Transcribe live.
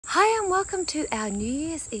Hi and welcome to our New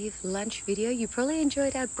Year's Eve lunch video. You probably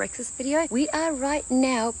enjoyed our breakfast video. We are right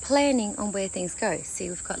now planning on where things go. See,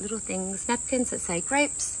 we've got little things, napkins that say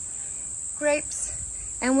grapes,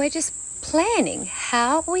 and we're just planning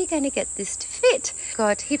how we're going to get this to fit.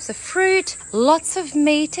 Got heaps of fruit, lots of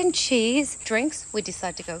meat and cheese. Drinks, we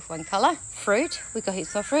decided to go with one color. Fruit, we got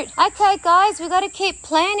heaps of fruit. Okay guys, we got to keep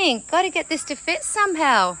planning. Got to get this to fit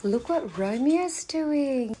somehow. Look what Romeo's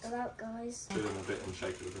doing. Go out, guys. Put them a bit and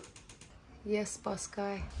shake it a bit. Yes, boss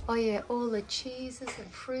guy. Oh yeah, all the cheeses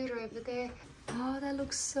and fruit are over there. Oh, that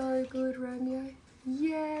looks so good, Romeo.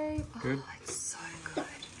 Yay. Good. Oh, it's so good.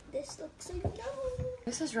 This looks so yummy.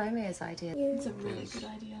 This was Romeo's idea. Yeah. It's a really good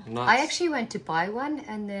idea. Nice. I actually went to buy one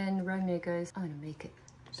and then Romeo goes, I'm gonna make it.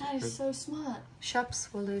 That is so smart. Shops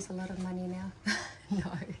will lose a lot of money now.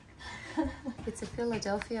 No. It's a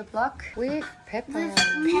Philadelphia block with pepper.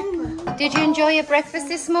 Pepper. Did you enjoy your breakfast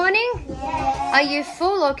this morning? Yeah. Are you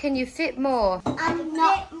full or can you fit more? I'm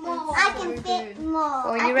not more. I can fit more.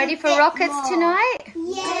 Are you ready for rockets tonight?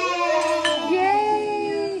 Yeah.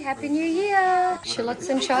 Yay! Happy New Year! Shallots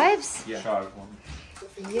and chives? Yeah. Chive one.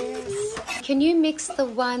 Yes. Can you mix the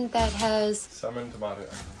one that has Salmon, tomato,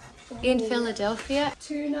 in Philadelphia?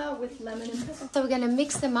 Tuna with lemon and pepper. So we're going to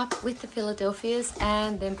mix them up with the Philadelphias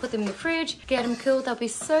and then put them in the fridge, get them cooled. They'll be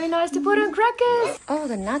so nice to put on crackers. Oh,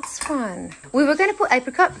 the nuts one. We were going to put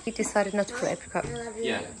apricot. We decided not to put apricot.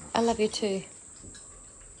 Yeah. I love you too.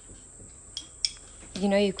 You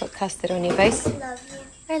know you've got custard on your face. Love you.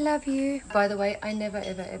 I love you. By the way, I never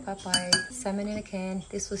ever buy salmon in a can.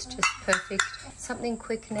 This was just perfect. Something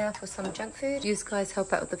quick now for some junk food. You guys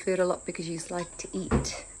help out with the food a lot because you like to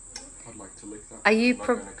eat. I'd like to lick that. Are you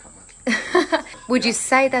Would you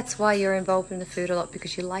say that's why you're involved in the food a lot,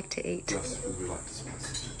 because you like to eat? Yes, because we like to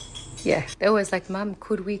spice. Yeah. They're always like, Mum,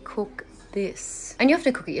 could we cook this? And you have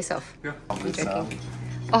to cook it yourself. Yeah. You're joking.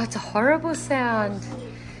 Oh, it's a horrible sound.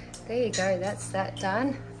 There you go, that's that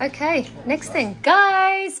done. Okay, next thing.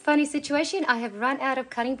 Guys, funny situation. I have run out of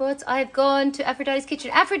cutting boards. I have gone to Aphrodite's kitchen.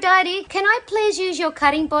 Aphrodite, can I please use your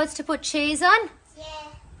cutting boards to put cheese on? Yeah.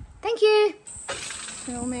 Thank you.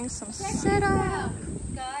 Filming some setup.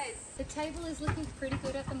 Guys, the table is looking pretty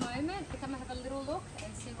good at the moment. We come and have a little look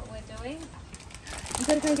and see what we're doing. I'm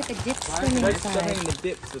gonna go and get the dips from inside. the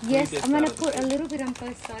dips. Yes, I'm gonna put a little bit on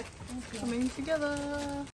both sides. Thank you. Coming together.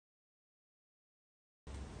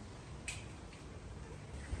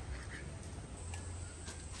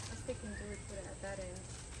 I was thinking do we put it at that end,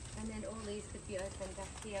 and then all these could be opened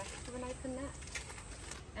back here. So when I open that,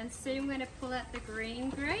 and soon I'm gonna pull out the green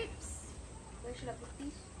grapes. Where should I put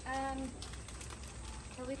these?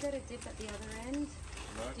 So we got a dip at the other end.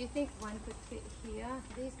 No. Do you think one could fit here?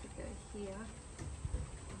 These could go here.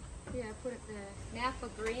 Yeah, put it there. Now for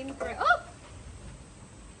green grape. Oh!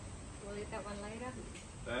 We'll eat that one later.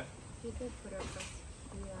 There. You could put it across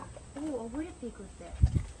here. Oh, or would it be good there?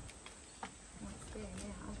 What's there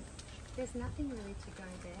now? There's nothing really to go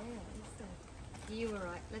there, is there? You were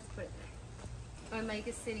right. Let's put it there.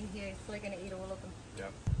 Omega's sitting here. He's probably going to eat all of them.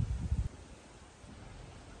 Yeah.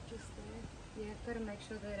 Just there. Yeah, got to make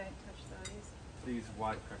sure they don't touch those. These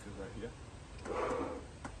white crackers right here.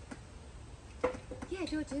 Yeah,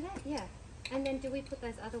 do we do that? Yeah. And then do we put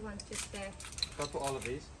those other ones just there? Should I put all of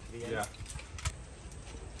these? Yeah.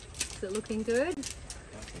 Is it looking good?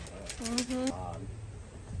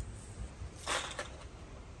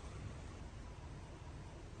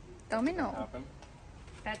 Domino. Happen.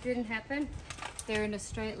 That didn't happen. They're in a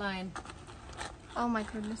straight line. Oh my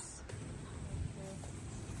goodness.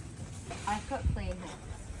 I've got clean hands.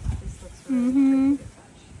 This looks really pretty to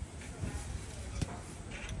touch.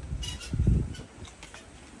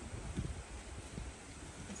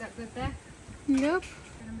 Is that good there? Yep.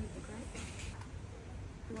 Gonna move the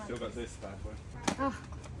grape. Still got this bad boy. Oh,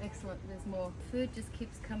 excellent. There's more. Food just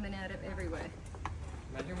keeps coming out of everywhere.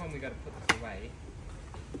 Imagine when we got to put this away.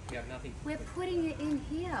 We have nothing. We're putting it in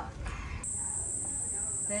here.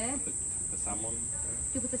 There. The salmon.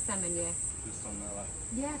 You put the salmon, yeah. Just on there, like.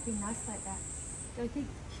 Yeah, it'd be nice like that. Don't you think?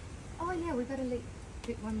 Oh yeah, we gotta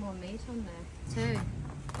put one more meat on there too.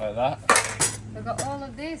 Like that. We've got all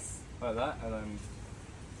of this. Like that, and then.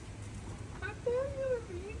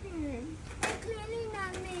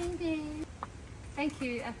 Thank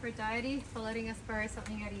you, Aphrodite, for letting us borrow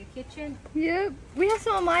something out of your kitchen. Yep. We have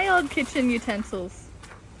some of my old kitchen utensils.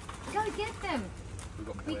 Go get them. We've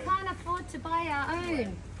got We bread. can't afford to buy our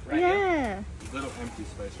own Right here. Yeah. Little empty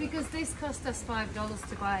space. Right because this cost us $5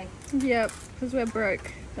 to buy. Yep. Because we're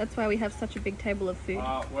broke. That's why we have such a big table of food.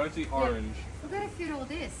 Where's the orange? We've got to fit all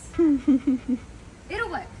this. It'll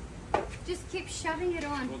work. Just keep shoving it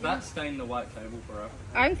on. Will that stain the white table forever?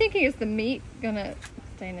 I'm thinking, is the meat gonna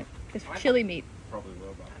stain it. It's chili meat. Probably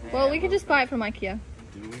will, but Well, we could just buy it from IKEA.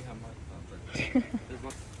 do we have my There's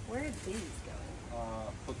lots. Where are these going?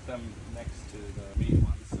 put them next to the meat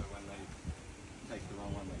ones so when they take the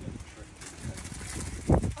wrong one they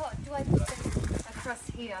get tricked. Oh, do I put them across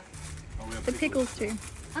here? Oh, we have The pickles too.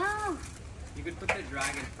 Oh, You could put the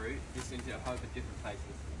dragon fruit just into a whole of different places.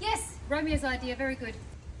 yes, Romeo's idea, very good.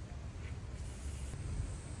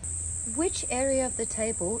 Which area of the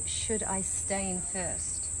table should I stain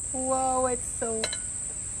first? Whoa, it's so...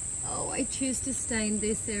 Oh, I choose to stain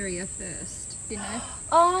this area first. You know.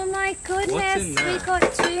 Oh my goodness, What's in there? we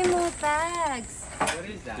got 2 more bags. What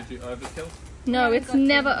is that? Did you overkill? No, Never it's got to-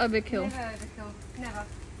 never overkill. Never overkill, never.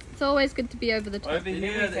 It's always good to be over the top. Over Didn't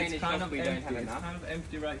here, we say in it's the kind shop of we empty. don't have It's enough? kind of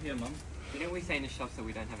empty right here, Mum. Didn't we say in the shop that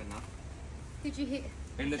we don't have enough? Did you hit?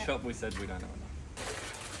 In the shop we said we don't have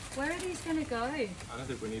enough. Where are these gonna go? I don't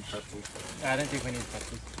think we need pretzels. I don't think we need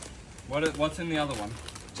pretzels. What's in the other one?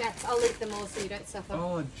 Jats, I'll eat them all so you don't suffer.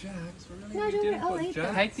 Oh, Jax, really? No, You don't didn't worry, I'll put eat them.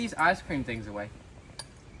 Jax? Take these ice cream things away.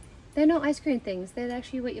 They're not ice cream things. They're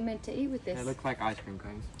actually what you're meant to eat with this. They look like ice cream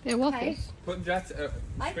cones. They're waffles. Put Jats,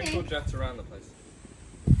 I sprinkle think- Jats around the place.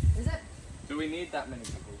 Is it? Do we need that many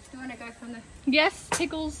pickles? Do you want to go from the... Yes,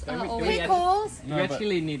 pickles Don't are we- do always. we- Pickles! You No, but-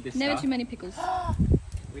 actually need this Never stuff. too many pickles.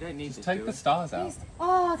 We don't need Just this. take do the we? stars out. These-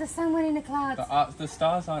 Oh, the sun went in the clouds. The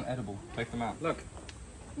stars aren't edible. Take them out. Look,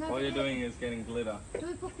 No, all you're but doing is getting glitter. Do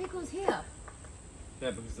we put pickles here?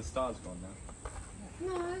 Yeah, because the star's gone now.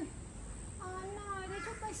 No. Oh no, they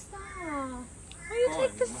took my star. Why you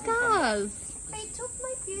take the Fine. stars? They took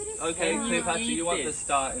my beauty Okay, star. Cleopatra, eat you want the this.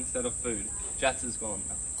 star instead of food. Jats is gone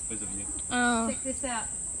now because of you. Oh. Check this out.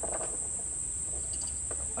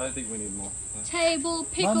 I don't think we need more. Table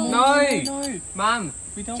pickles. Mum, No! no, Mum!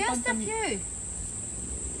 we don't Just want a them. few.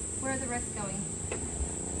 Where are the rest going?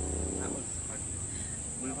 That was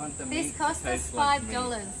we want the This meat to cost us taste like meat.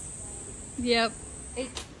 $5. Yep. It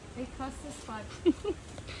cost us $5.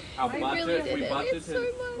 Our I budget, really we did it. budgeted It's so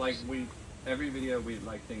much. like every video we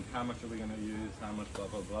like think how much are we gonna use, how much blah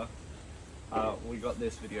blah blah. We got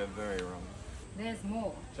this video very wrong. There's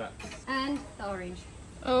more. Jats And the orange.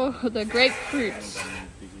 Oh, the grapefruit. and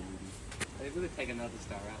Biggie Maybe we'll take another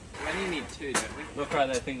star out. We only need 2, don't we? Look right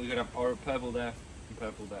there, I think we got a purple there and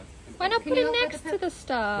purple there. Why not Can put you it open next the to the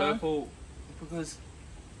star? Purple because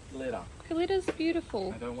glitter. Glitter's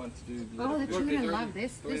beautiful. I don't want to do glitter. Oh, the Look, children there's love already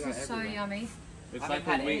this. three This like is so everywhere. yummy. It's I like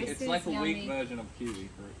haven't a had weak. it. It's This like is a weak yummy. version of kiwi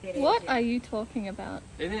fruit. What are you talking about?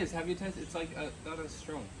 It is. Have you tasted? It's like not as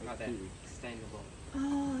strong as Right there. kiwi. Stain the ball.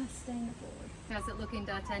 Oh, stain the board. How's it looking,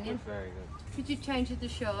 D'Artagnan? It's very good. Did you change it to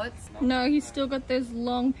shorts? No, he's still got those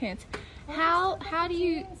long pants. How do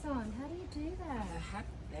you? Jeans on. How do you do that?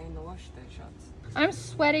 They're in the wash, those shots. I'm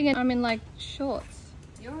sweating and I'm in like shorts.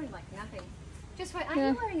 You're in like nothing. Just wait. Are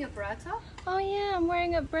Yeah. you wearing a bra top? Oh yeah, I'm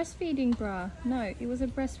wearing a breastfeeding bra. No, it was a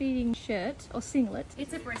breastfeeding shirt or singlet.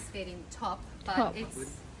 It's a breastfeeding top, but Top. it's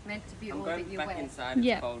meant to be I'm all that going you back wear. inside. It's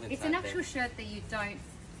Yeah. cold inside It's an actual there. shirt that you don't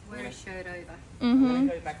wear a shirt over. I'm Mhm. gonna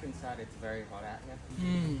go back inside. It's very hot out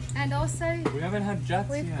here. And also, We haven't had Jats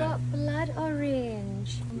we've yet. got blood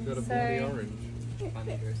orange. We got a So- bloody orange.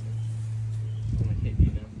 Funny person. I'm gonna hit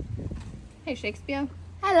you now. Hey Shakespeare.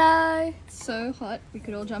 Hello. It's so hot. We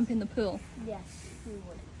could all jump in the pool. Yes, we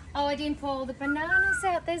would. Oh, I didn't pull all the bananas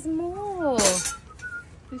out. There's more.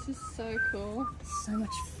 This is so cool. So much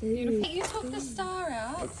food. You took the star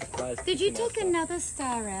out. Did you take another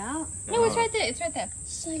star out? No, it's right there. It's right there.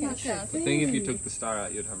 So much stars. The food. thing, if you took the star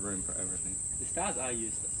out, you'd have room for everything. The stars are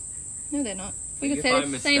useless. No, they're not. We Think could if say I the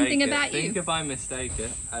same mistake thing it- about Think you. if I mistake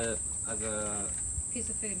it as a piece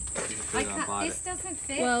of food. piece of I food and I can't. bite This it. doesn't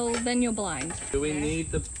fit. Well, then you're blind. Do we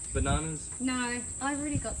need the bananas? No, I've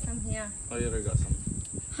already got some here. Oh, you already got some.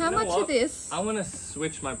 How You know much what? of this? I want to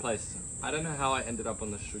switch my place. I don't know how I ended up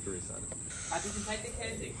on the sugary side. I didn't take the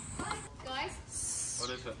candy. Guys, What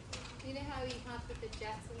is it? you know how you can't put the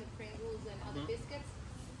Jats and the Pringles and other biscuits?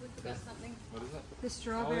 We forgot something. What is it? The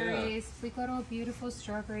strawberries. We got all beautiful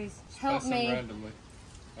strawberries. Help Press them me. randomly.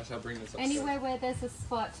 I shall bring this up. Anywhere where there's a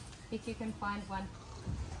spot, if you can find one.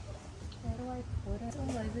 Where do I put it?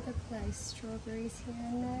 All over the place. Strawberries here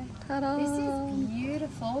and there. Ta-da! This is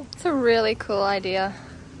beautiful. It's a really cool idea.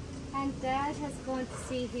 And Dad has gone to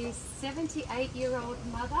see his 78-year-old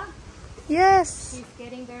mother. Yes. She's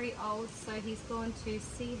getting very old, so he's gone to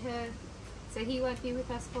see her. So he won't be with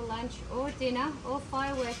us for lunch or dinner or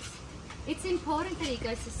fireworks. It's important that he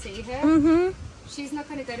goes to see her. Mhm. She's not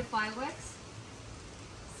going to go to fireworks.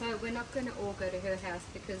 So we're not going to all go to her house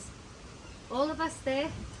because all of us there,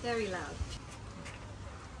 very loud.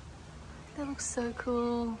 That looks so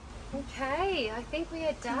cool. Okay, I think we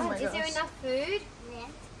are done. Oh my Is there gosh. enough food? Yeah.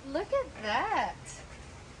 Look at that.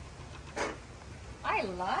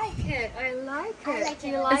 like it. I like it. I like Do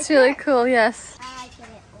it. you like It's really it? cool, yes. I like it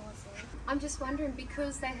also. I'm just wondering,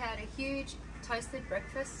 because they had a huge toasted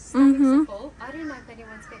breakfast, stomachs are full. I don't know if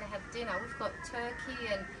anyone's going to have dinner. We've got turkey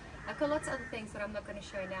and I've got lots of other things that I'm not going to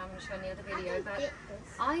show now. I'm going to show in the other video. But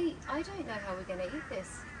I don't know how we're going to eat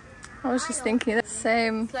this. I was just thinking the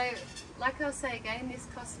same. So, like I'll say again, this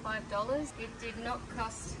cost $5. It did not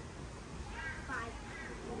cost...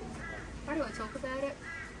 Why do I talk about it?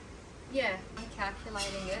 Yeah, I'm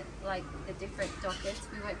calculating it, like the different dockets.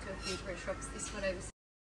 We went to a few different shops. This one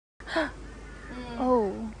over...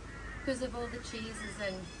 Oh, Because of all the cheeses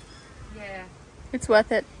and... Yeah. it's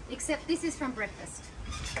worth it. Except this is from breakfast.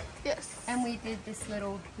 Yes. And we did this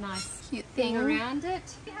little nice Cute thing thing. around it.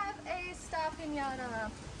 We have a Star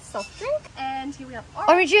Pinata soft drink, and here we have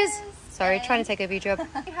Oranges! Sorry, and trying to take over your job.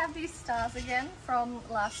 we have these stars again from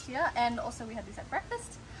last year, and also we had these at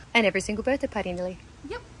breakfast. And every single birthday party, Nilly.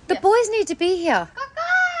 Yep. The boys need to be here.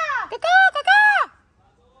 Kaka! Kaka!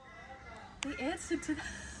 We answered to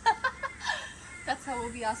that. That's how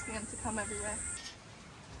we'll be asking them to come everywhere.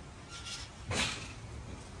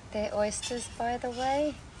 They're oysters, by the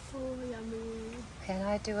way. Oh, yummy. Can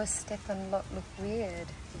I do a step and not look weird?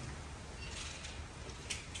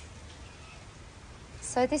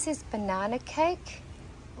 So this is banana cake.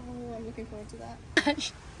 Oh, I'm looking forward to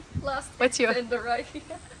that. Last What's your... vendor right here.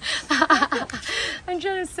 I'm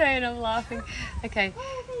trying to say and I'm laughing. Okay.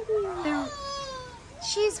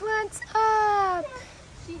 Cheese wants up.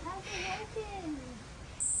 She has a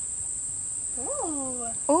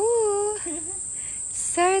Oh. Ooh.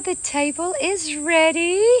 So the table is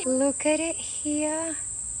ready. Look at it here.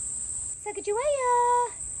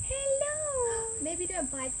 Sakajuaya. Hello. Maybe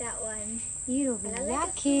don't bite that one. It'll be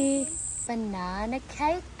yucky. Banana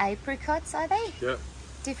cake. Apricots, are they? Yep.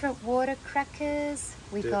 Different water crackers.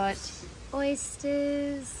 We got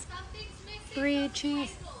oysters. Brie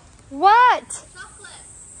cheese. What?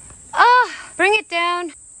 Ah, bring it down.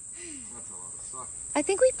 That's a lot of stuff. I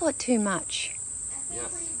think we bought too much.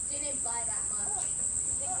 Yes. Didn't buy that much.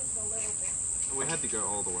 I think it's a little bit. We had to go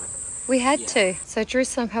all the way. We had to. So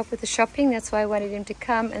Jerusalem helped with the shopping. That's why I wanted him to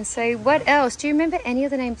come and say, what else? Do you remember any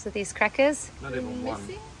of the names of these crackers? Not even one.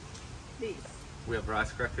 These. We have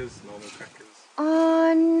rice crackers, normal crackers.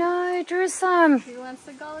 Oh no, Jerusalem. He wants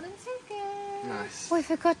the golden ticket. Nice. We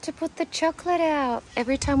forgot to put the chocolate out.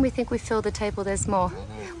 Every time we think we fill the table, there's more.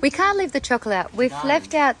 We can't leave the chocolate out. We've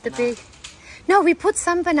left out the big... No, we put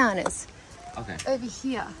some bananas Okay. over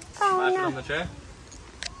here. Smash Oh it no. on the chair.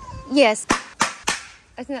 Yes.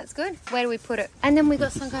 I think that's good. Where do we put it? And then we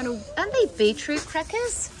got some kind of... Aren't they beetroot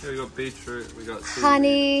crackers? Yeah, we got beetroot, we got seaweed.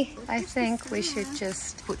 Honey. I think we should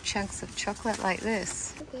just put chunks of chocolate like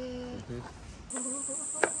this.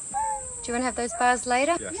 Do you want to have those bars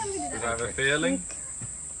later? Yes. We have a feeling.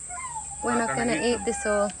 We're not going to eat this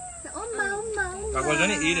all. I was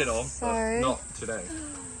going to eat it all, So- but not today.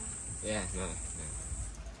 Yeah, no.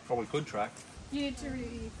 Well, we could try. You need to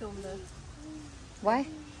refilm the... Why?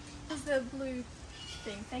 There's the blue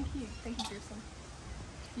thing. Thank you, Jerusalem.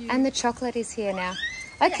 And the chocolate is here now.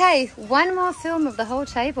 Okay, one more film of the whole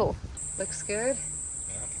table. Looks good.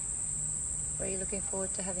 Yeah. What are you looking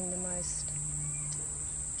forward to having the most?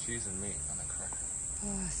 Cheese and meat on a cracker.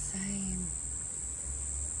 Oh, same.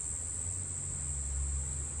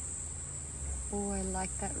 Oh, I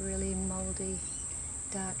like that really moldy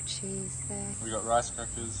dark cheese there. We got rice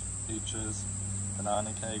crackers, peaches,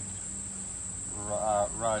 banana cake,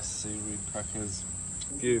 rice, seaweed crackers,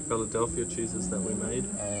 a few Philadelphia cheeses that we made,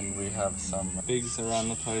 and we have some figs around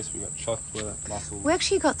the place. We got chocolate, mussels. We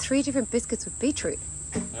actually got 3 different biscuits with beetroot.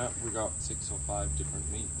 Yeah, we got 6 or 5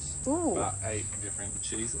 different meats. Ooh. About 8 different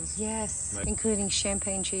cheeses. Yes, Made- including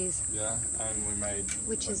champagne cheese, Yeah, and we made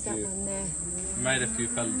which a is that few- one there. We made a few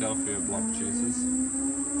Philadelphia block cheeses.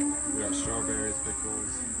 We got strawberries,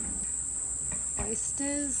 pickles.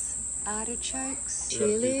 Oysters, artichokes, We got a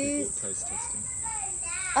few people chilies. taste testing.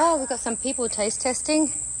 Oh, we've got some people taste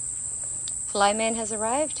testing. Flyman has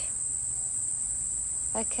arrived.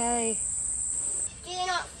 Okay. Do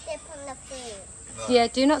not step on the food. Yeah,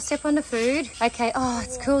 do not step on the food. Okay, oh,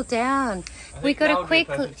 it's cooled down. We got a quick...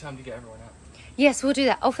 perfect time to get everyone out. Yes, we'll do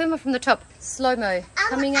that. I'll film it from the top. Slow-mo,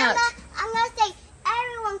 coming out. I'm gonna say,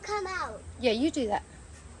 everyone come out. Yeah, you do that.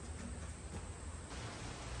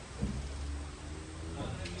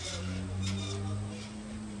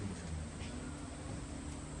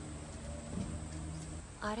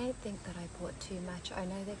 I don't think that I bought too much. I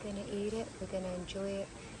know they're going to eat it. We're going to enjoy it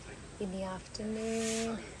in the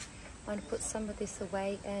afternoon. I want to put some of this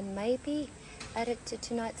away and maybe add it to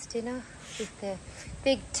tonight's dinner with the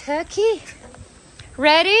big turkey.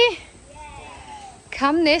 Ready?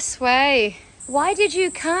 Come this way. Why did you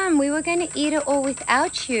come? We were going to eat it all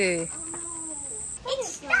without you.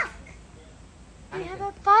 It's stuck. We have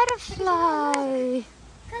a butterfly.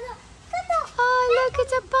 Oh, look,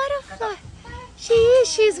 it's a butterfly. She is.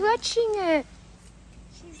 She's watching it.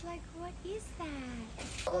 She's like, what is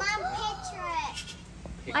that? Mom, picture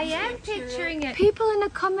it. I am picturing it. People in the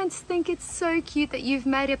comments think it's so cute that you've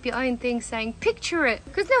made up your own thing saying picture it.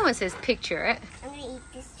 Because no one says picture it. I'm going to eat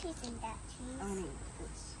this cheese and that cheese.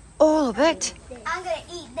 All of it. I'm going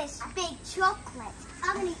to eat this big chocolate.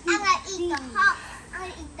 I'm going to eat the hot. I'm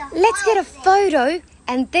going to eat the Let's get a whole thing. photo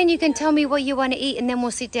and then you can tell me what you want to eat and then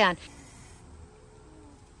we'll sit down.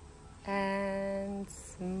 And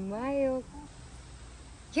smile.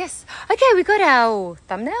 Yes. Okay, we got our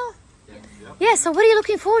thumbnail. Yeah, so what are you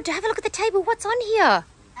looking forward to? Have a look at the table. What's on here?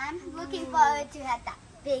 I'm looking forward to have that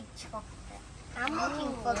big chocolate. I'm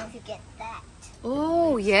looking forward to get that.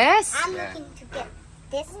 Oh, yes. I'm looking to get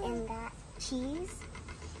this and that cheese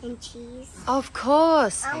and cheese. Of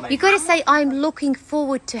course. You got to say, I'm looking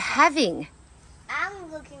forward to having.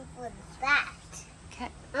 I'm looking for that. Okay.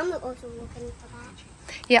 I'm also looking for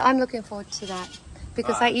that. Yeah, I'm looking forward to that.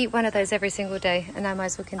 Because I eat one of those every single day and I might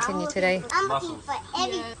as well continue today. I'm looking for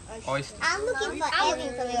everything. Oysters. I'm looking for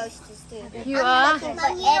everything for the oysters too. You are? Looking for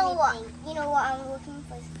everything. You know what I'm looking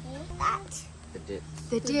for? That. The dip.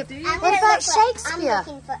 The dip. I'm What gonna about look for- Shakespeare? I'm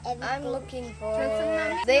looking for everything. I'm looking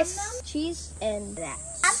for this cheese and that.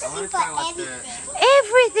 I'm looking for everything.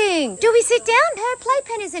 Everything. Do we sit down? Her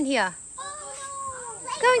playpen isn't here.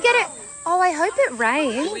 Go and get it. Oh, I hope it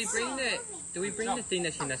rains. Do we bring the thing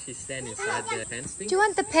that she's standing inside the fence thing? Do you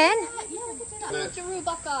want the pen?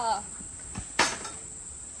 Licciardo-Toivola.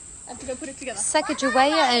 I have to go put it together.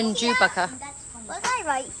 Sacagawea and Jubaka. Was I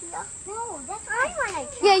right here? No, that's I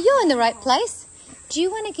want to. Yeah, you're in the right place. Do you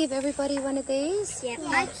want to give everybody one of these? Yeah,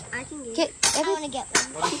 I can get. Get I every, want to get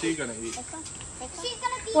one. What is she gonna eat? She's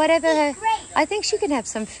gonna be whatever her. great. I think she can have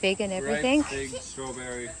some fig and everything. Grape, fig,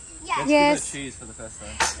 strawberry. Yeah. Let's Yes. give her cheese for the first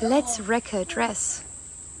time. Let's wreck her dress.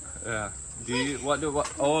 Yeah. Do you what?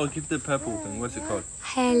 Oh, give the purple thing. What's it called?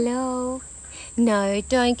 Hello. No,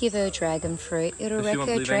 don't give her dragon fruit. It'll Does she wreck want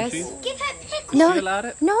her blue vein dress. cheese? Give her pickles. Is No. she allowed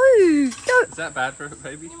it? No, no. Is that bad for a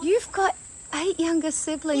baby? You've got 8 younger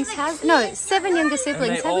siblings. How? No, 7 younger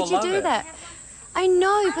siblings. they How would all you love do it. that? I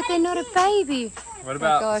know, but they're not a baby. What Oh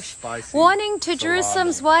about gosh. spicy? Warning to salami?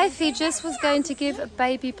 Jerusalem's wife, he just was going to give a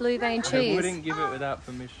baby blue vein I cheese. wouldn't give it without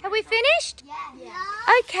permission. Have we finished?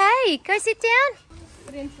 Yeah. Okay, go sit down.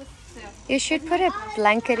 Put it in for sale. You should put a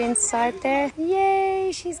blanket inside there.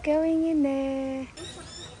 Yay, she's going in there.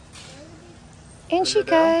 In she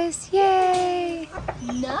goes. Yay.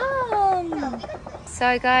 Nom.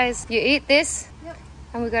 So guys, you eat this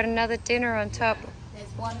and we got another dinner on top. There's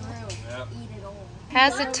one rule. Yep. Eat it all.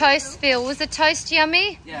 How's the toast feel? Was the toast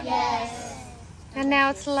yummy? Yeah. Yes. And now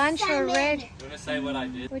it's lunch already. You want to say what I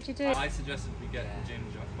did? What'd you do? I suggested we get the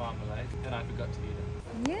ginger marmalade, and I forgot to eat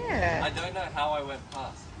it. Yeah. I don't know how I went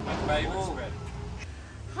past. My favourite spread.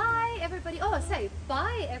 Hi everybody. Oh, say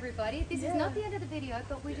bye everybody. This is not the end of the video,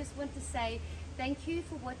 but we just want to say thank you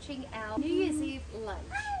for watching our New Year's Eve lunch.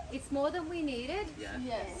 It's more than we needed.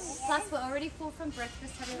 Yes. Plus we're already full from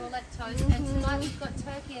breakfast having all that toast and tonight we've got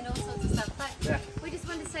turkey and all sorts of stuff. But we just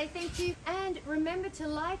want to say thank you and remember to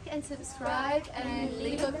like and subscribe and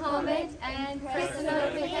leave a comment and press the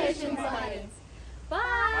notification buttons.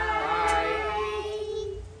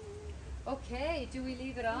 Bye. Okay, do we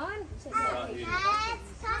leave it on? Did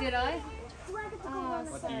I? Oh,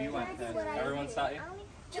 What do you want first? Everyone start here?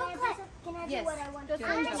 Chocolate. Can I do Yes. what I want? Do you I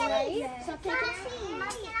want want chocolate?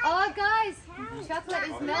 chocolate. Oh guys, chocolate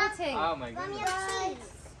is melting. Oh my goodness.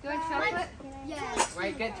 Do you want chocolate? Yes.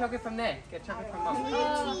 Wait, get chocolate from there. Get chocolate from mom.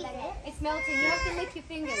 Oh, it's melting. You have to lick your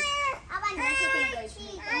fingers. I want cheese.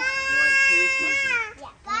 You want 2 cheeses.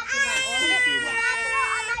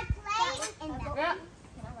 Yeah,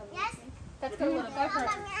 Yes. that's good. Go for it.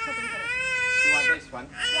 You want this one?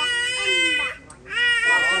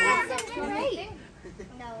 Great.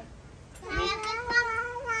 No. Can I have this one?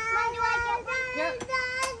 When do I get that? Yeah.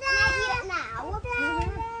 Can I eat it now? I can get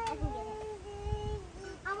it.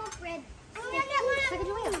 I want bread. I'm gonna get one.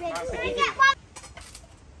 Alright, Can I eat get it. one?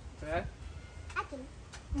 Yeah? I can.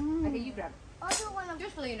 Okay, you grab it. Also one of.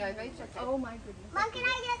 Just lean over. It's okay. Oh my goodness. Mom, can I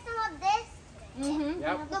get some of this?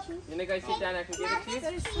 Yep. Look. You wanna go sit down? I can give Now it to you.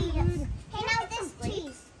 this cheese. Hey, now this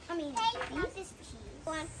cheese. I mean, hey, now this cheese.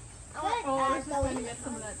 One. I want Oh, I was just going to get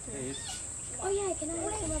some of that too. Please. Oh yeah, can I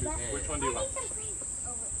have some of that? Which one do you want?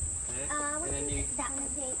 Yeah. And then you That one.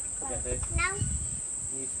 get this. Now,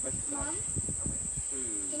 You push it. Mom,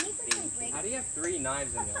 can you put some bread? How do you have 3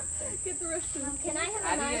 knives in your thing? Get the rest of Can I have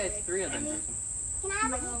How a do you knife? have 3 of them? Jason? Can I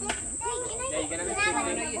have a stick? Yeah, you're gonna Can I have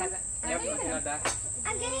have you have it. Yep, you can have that.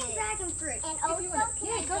 I'm getting dragon fruit. And If also, you want it.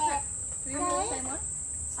 Yeah, go for it. Do you want the same one?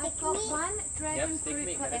 I've got one dragon stick fruit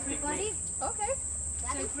meat, for got a stick everybody. Okay.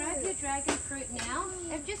 So grab your dragon fruit now.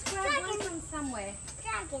 And just grab one from somewhere.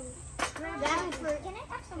 Dragon. Grab Dragon fruit. Can I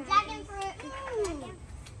have some dragon fruit?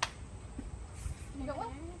 You got one?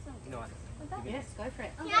 You know what? Yes, go for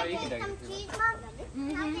it. Can Oh, I you can take do some it. cheese, Mom?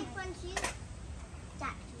 Can I take one cheese?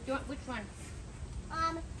 Jack cheese. Do you want which one? All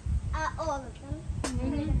of them.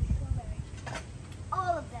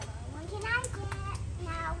 All of them. Can I get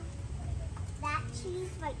now that cheese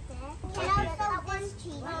right there? Can I get that one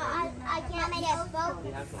cheese? I can't get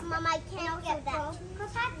both. Mom, I can't get both.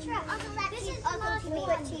 Cleopatra, also that cheese also can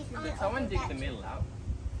put cheese on Did it. someone dig the middle out?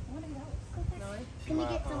 Can you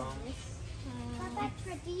get some of this?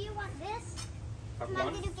 Cleopatra, do you want this? Have Mom,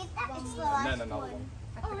 one? did you get that? It's the last No, one.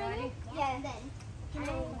 Oh, really? Yeah, then. Can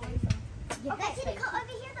I? Okay, can you come over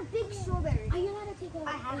here? The big strawberry. Are you allowed to take a?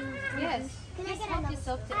 Yes. Can I Just get help another?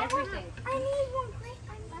 yourself to everything. I need one plate.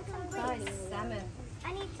 I need some Guys, grapes. salmon. I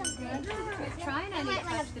need some grapes. Try and only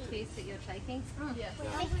touch the piece that you're taking. Yes. Can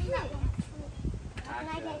I get that one? Can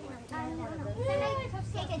I get one? Can I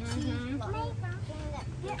take a cheese block?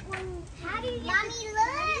 Get one. How do you Mommy,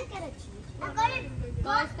 look. Get a cheese block. I got it.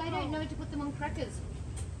 Guys, they don't know to put them on crackers.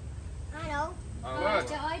 I know. Oh, look.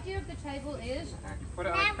 The idea of the table is, Put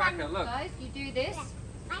it on a cracker, look. guys, you do this.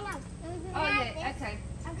 I know. Oh yeah, okay.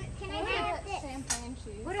 Can I get this? Champagne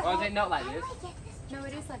cheese. Put it Or is on. it not like How do this? I get this? No,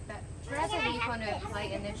 it is like that. Grab a leaf on her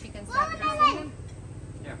plate and then she can start dressing them.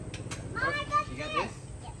 Yeah. Mom, I got You get this. this?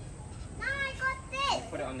 Mom, I got this.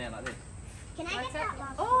 Put it on there like this. Can I Like get that. that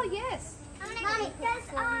one? Oh yes. Mommy, does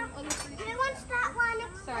who wants that one?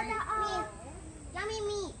 Sorry. Me. Yummy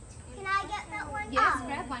meat. Can I get that one? Yes,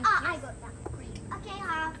 grab one. I Yes. got that. Okay,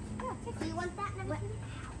 do you want that?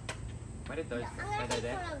 Where did those I'm go? gonna Are they take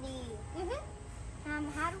there? one of these.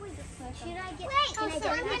 How do we get? Should I get? Wait, can I get?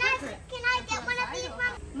 Can I get one of these,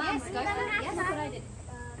 Mom? Yes, go for it. Yes, that's what I did.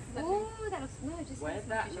 Oh, that looks no, just Where's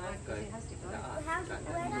that knife go? it has to go.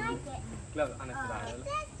 Where did I get? Glove, honest to that.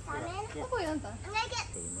 Salmon. Vad får jag inte? I'm gonna get.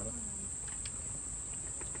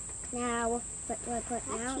 Now, what do I put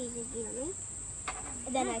now? Cheese is yummy.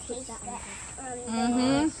 And then I put that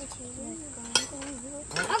one.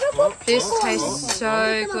 This tastes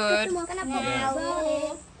so good.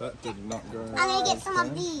 That did not go. I'm gonna get some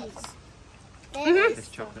of these. There's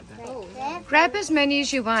chocolate there. Grab as many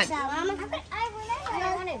as you want. I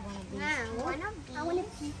wanted one of these. I wanted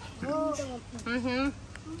these. Mhm.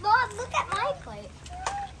 Bob, look at my plate.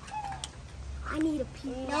 I need a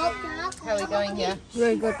piece. Nope, How are we going here?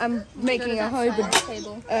 Very good. I'm making a whole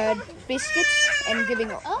biscuits and giving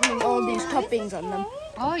all these toppings on them.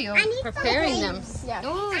 Oh, you're preparing them. Yeah.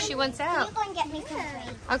 Oh, she wants out. You go and get me some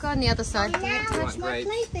grapes. I'll go on the other side. You want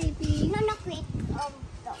grapes? Baby. No, not grapes.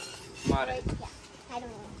 Mare. Yeah, I don't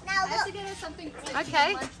know. Now I have look. to get her something.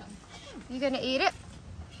 Okay. You gonna eat it?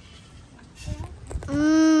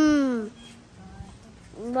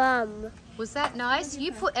 Mom. Was that nice?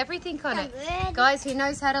 You put everything on it. Guys, he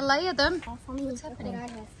knows how to layer them. What's happening?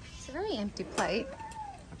 It's a very empty plate.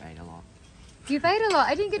 I ate a lot. You've ate a lot.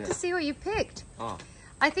 I didn't get to see what you picked. Oh.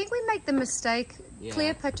 I think we make the mistake. Yeah.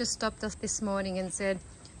 Cleopatra stopped us this morning and said,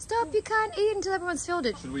 stop, you can't eat until everyone's filled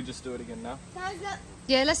it. Should we just do it again now?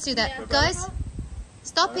 Yeah, let's do that. Guys,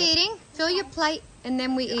 stop eating, fill your plate, and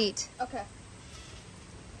then we eat. Okay.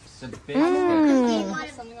 It's a big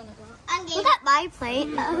Look at my plate.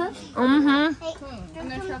 Mm-hmm. I'm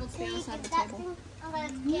gonna travel to the other side of the table. I'm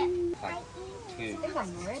gonna get.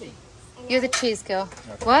 You're the cheese girl.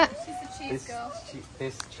 What? She's the cheese girl.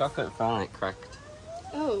 This chocolate finally cracked.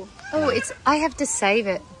 Oh. Oh, it's. I have to save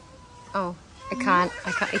it. Oh, I can't.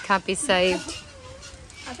 It can't be saved.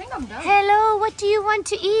 I think I'm done. Hello, what do you want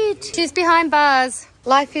to eat? She's behind bars.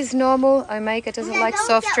 Life is normal. Omega doesn't like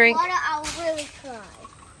soft drink. Water, I'll really cry.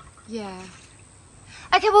 Yeah.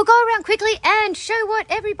 Okay, we'll go around quickly and show what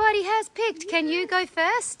everybody has picked. Can you go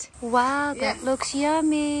first? Wow, that looks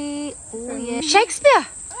yummy. Oh, yeah. Shakespeare,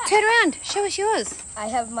 turn around. Show us yours. I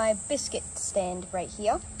have my biscuit stand right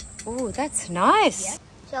here. Oh, that's nice.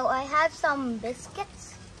 So I have some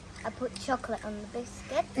biscuits. I put chocolate on the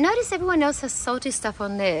biscuit. Notice everyone else has salty stuff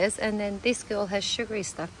on theirs, and then this girl has sugary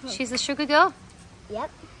stuff. She's a sugar girl?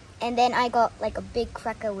 Yep. And then I got like a big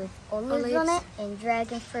cracker with olives on it, and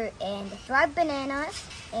dragon fruit, and dried bananas,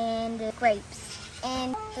 and grapes,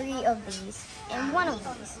 and 3 of these, and 1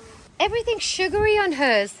 of these. Everything's sugary on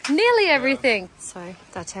hers. Nearly everything. So,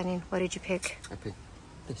 D'Artagnan, what did you pick? I picked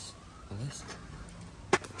this and this.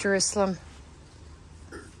 Jerusalem.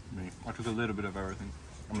 Me. I took a little bit of everything.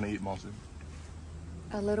 I'm gonna eat more soon.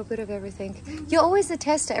 A little bit of everything. You're always a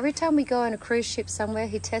tester. Every time we go on a cruise ship somewhere,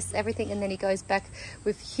 he tests everything and then he goes back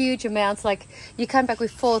with huge amounts. Like, you come back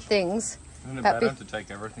with 4 things. Isn't it better to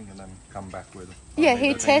take everything and then come back with Yeah, only he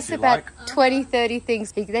the things tests you about like? 20, 30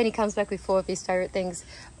 things. Then he comes back with 4 of his favourite things.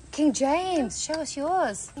 King James, show us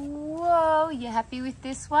yours. Whoa, you happy with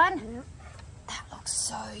this one? Yep. That looks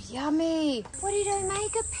so yummy. What are you doing?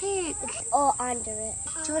 Make a pic. Or under it.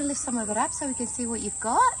 Do you want to lift some of it up so we can see what you've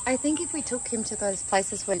got? I think if we took him to those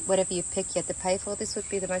places where whatever you pick you had to pay for, this would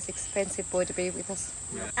be the most expensive boy to be with us.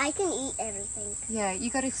 I can eat everything. Yeah, you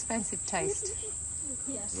got expensive taste.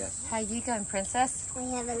 Yes. How you going, princess? I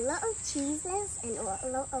have a lot of cheeses and a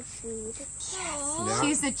lot of food. Yeah.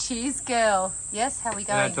 She's a cheese girl. Yes, how we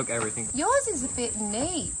And I going? took everything. Yours is a bit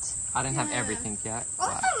neat. I didn't have everything yet.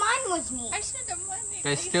 Also, But mine was neat.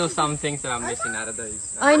 there's still some things that I'm missing out of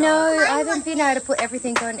these. I know, I haven't been able to put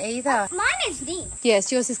everything on either. Mine is neat.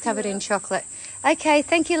 Yes, yours is covered in chocolate. Okay,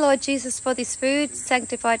 thank you, Lord Jesus, for this food,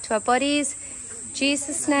 sanctified to our bodies. In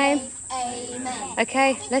Jesus' name. Amen.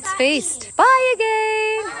 Okay, let's feast. Bye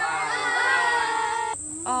again.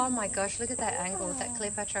 Oh my gosh, look at that angle with that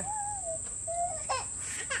Cleopatra.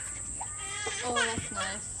 Oh, that's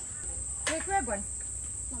nice. Here, grab one.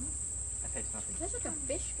 I taste nothing. That's like a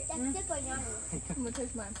biscuit. That's good for yummy. I'm gonna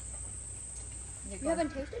taste mine. You haven't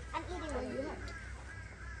tasted? I'm eating one. You have.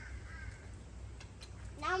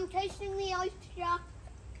 Now I'm tasting the oyster.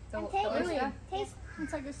 I'm tasting, taste,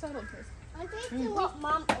 It's like a subtle taste. I'm tasting what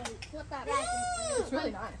Mom ate. What that dragon fruit. It's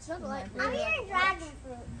really nice. I'm eating dragon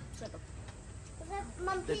fruit.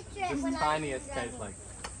 Mom, Just picture it when I tiniest eat dragon taste like.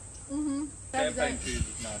 Mm-hmm. Champagne cheese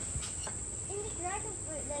is nice. In the dragon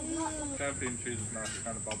fruit, there's not some. Champagne cheese is nice. It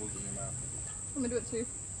kind of bubbles in your mouth. I'm gonna do it too.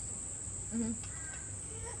 I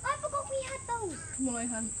forgot we had those. What I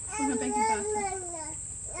had. Some kind of baking pasta.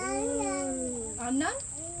 None?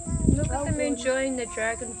 Look at them enjoying the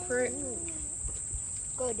dragon fruit.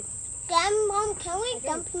 Good. Then, Mom, can we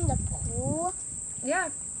jump in the pool? Yeah.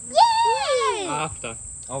 Yay! After.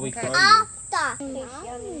 Oh, we Okay. throw you. After.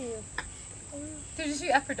 Did you see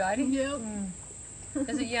Aphrodite? Yep.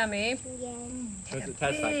 Is it yummy? Yeah. Does it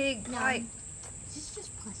taste like? Big bite.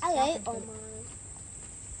 I like all mine.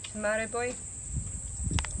 Tomato boy.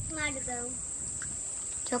 Tomato girl.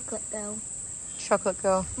 Chocolate girl. Chocolate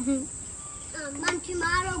girl. I'm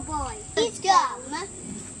tomato boy. Cheese girl.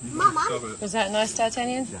 Mama. Was that nice,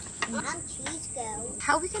 D'Artagnan? I'm cheese girl.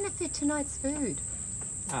 How are we going to fit tonight's food?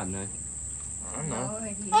 I don't know. I don't know.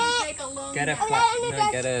 Take a look. Get a flat. No,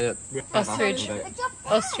 get a. Ostrich.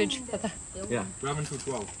 Ostrich feather. Yeah. 11 to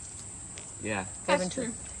 12. Yeah. That's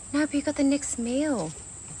true. No, but you got the next meal.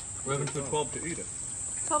 11 to 12 to eat it.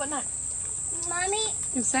 12 at night. Mommy.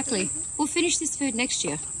 Exactly. We'll finish this food next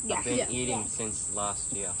year. I've been eating since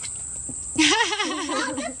last year.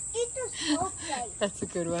 Let's eat the small plate. That's a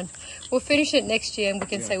good one. We'll finish it next year and we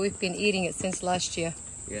can say we've been eating it since last year.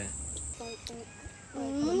 Yeah.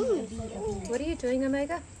 What are you doing,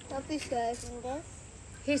 Omega? Don't be scared.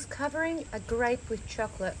 He's covering a grape with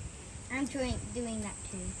chocolate. I'm doing that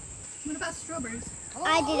too. What about strawberries?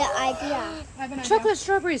 I did an idea. I have an idea. Chocolate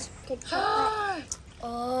strawberries. Good chocolate.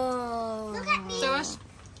 Oh. Look at me. Show us.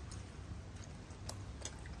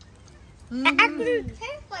 It actually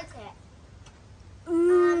tastes like it.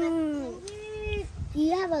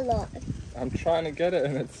 You have a lot. I'm trying to get it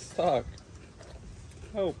and it's stuck.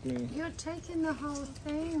 Help me. You're taking the whole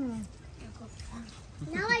thing.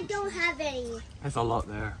 Now I don't have any. There's a lot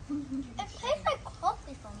there. It tastes like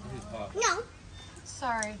coffee from now. No.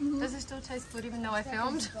 Sorry. Does it still taste good even though I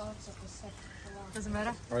filmed? Doesn't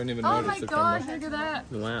matter. I didn't even Oh notice my the gosh, camera. look at that.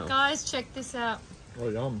 Wow. Guys, check this out. Oh,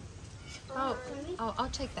 yum. Oh, I'll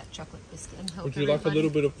take that chocolate biscuit and help Would you like a everybody.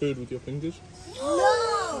 little bit of food with your fingers?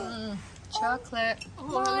 No. Chocolate.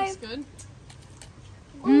 Oh, that looks good.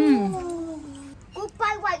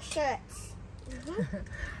 Goodbye, white shirts.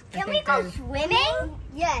 Can we Okay, go go. swimming?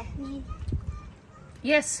 Yes.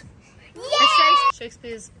 Yes. Yes.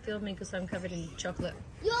 Shakespeare's killed me because I'm covered in chocolate.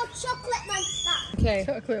 You're chocolate monster. Okay.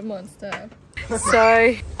 Chocolate monster.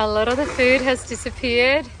 So, a lot of the food has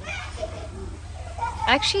disappeared.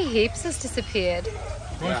 Actually, heaps has disappeared.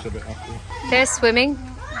 Most of it, actually. They're swimming,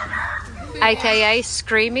 aka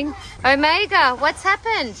screaming. Omega, what's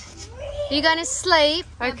happened? You going to sleep?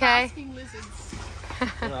 Okay. Basking lizards.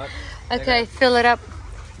 Okay, fill it up.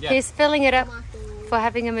 Yeah. He's filling it up for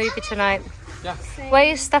having a movie tonight. Yeah. Where are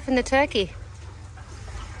you stuffing the turkey?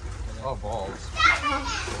 Oh, balls.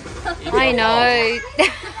 I know.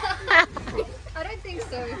 I don't think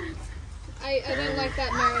so. I don't like that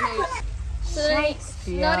marinade.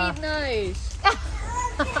 Not eat those.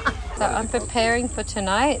 So I'm preparing for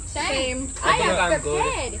tonight. Same. I think I'm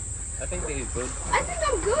good. I think he's good. I think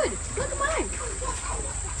I'm good. Look at mine.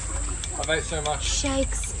 I've ate so much.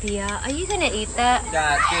 Shakespeare, are you gonna eat that?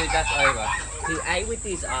 Nah, dude, that's over. He ate with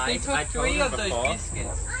his eyes. He took I told 3 him of those before.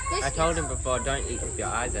 biscuits. I told him before, don't eat with your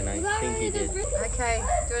eyes, and I think he did. Okay,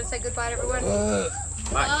 do you want to say goodbye to everyone?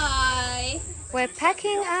 Bye. We're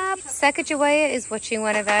packing up. Sacagawea is watching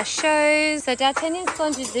one of our shows. So D'Artagnan's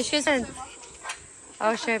gone to dishes and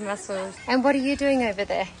I'll show muscles. And what are you doing over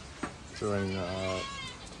there? Doing,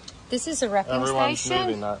 This is a wrapping everyone's station.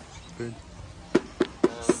 moving that. Good.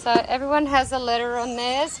 So everyone has a letter on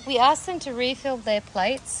theirs. We asked them to refill their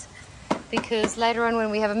plates because later on when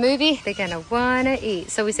we have a movie, they're gonna wanna eat.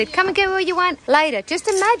 So we said, come and get what you want later. Just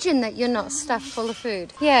imagine that you're not stuffed full of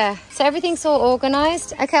food. Yeah, so everything's all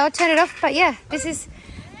organized. Okay, I'll turn it off, but yeah, this is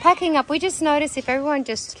packing up. We just noticed if everyone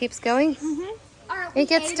just keeps going, it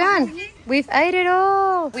gets done. We've ate it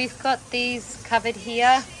all. We've got these covered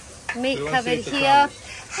here, meat covered here.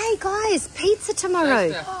 Hey guys, pizza tomorrow.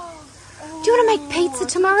 Do you want to make pizza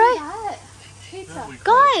tomorrow?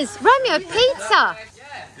 Guys, Romeo, pizza.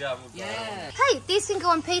 Yeah, we'll go. Hey, these can go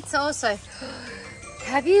on pizza also.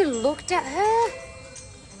 Have you looked at her?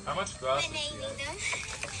 How much grass does she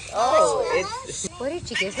eat? Oh, it's... What did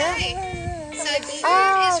you give her?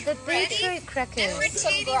 Oh, the beetroot crackers.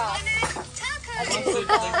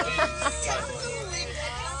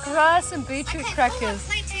 Grass and beetroot crackers.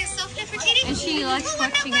 And she likes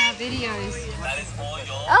watching our videos.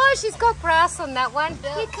 Oh, she's got grass on that one.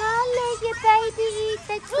 You can't let your baby eat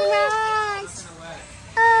the grass.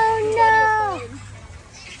 Oh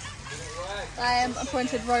no! I am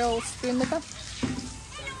appointed royal spoon licker.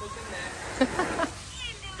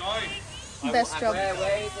 Best job.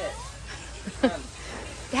 Where is it?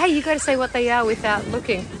 Hey, you got to say what they are without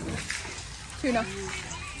looking. Tuna.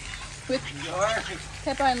 With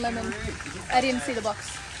pepper and lemon. I didn't see the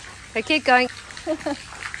box. Okay, keep going.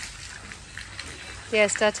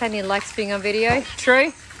 Yes, D'Artagnan likes being on video.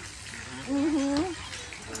 True?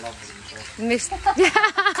 Missed.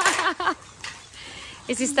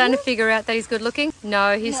 Is he starting to figure out that he's good looking?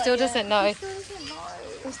 No, he still doesn't know.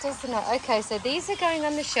 He still doesn't know. Okay, so these are going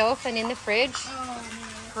on the shelf and in the fridge.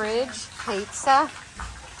 Fridge, pizza,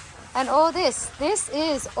 and all this. This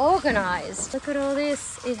is organized. Look at all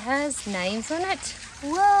this. It has names on it.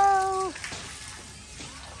 Whoa.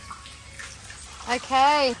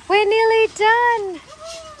 Okay, we're nearly done.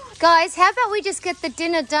 Guys, how about we just get the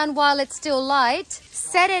dinner done while it's still light,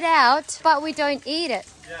 set it out, but we don't eat it?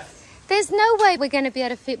 Yeah. There's no way we're going to be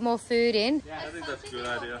able to fit more food in. I think that's a good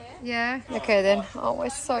idea. Yeah? Okay then. Oh, we're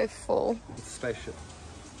so full. It's a spaceship.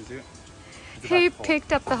 Is it? Who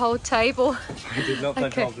picked up the whole table? I did not plan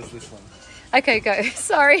to Okay. hold this one. Okay, go.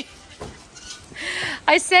 Sorry.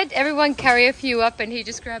 I said everyone carry a few up and he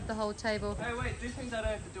just grabbed the whole table. Hey, wait, these things I don't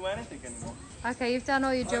have to do anything anymore. Okay, you've done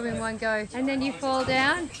all your job in one go. And then you fall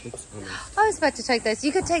down. I was about to take those.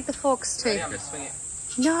 You could take the forks too. Just swing it.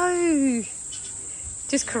 No.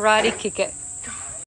 Just karate kick it.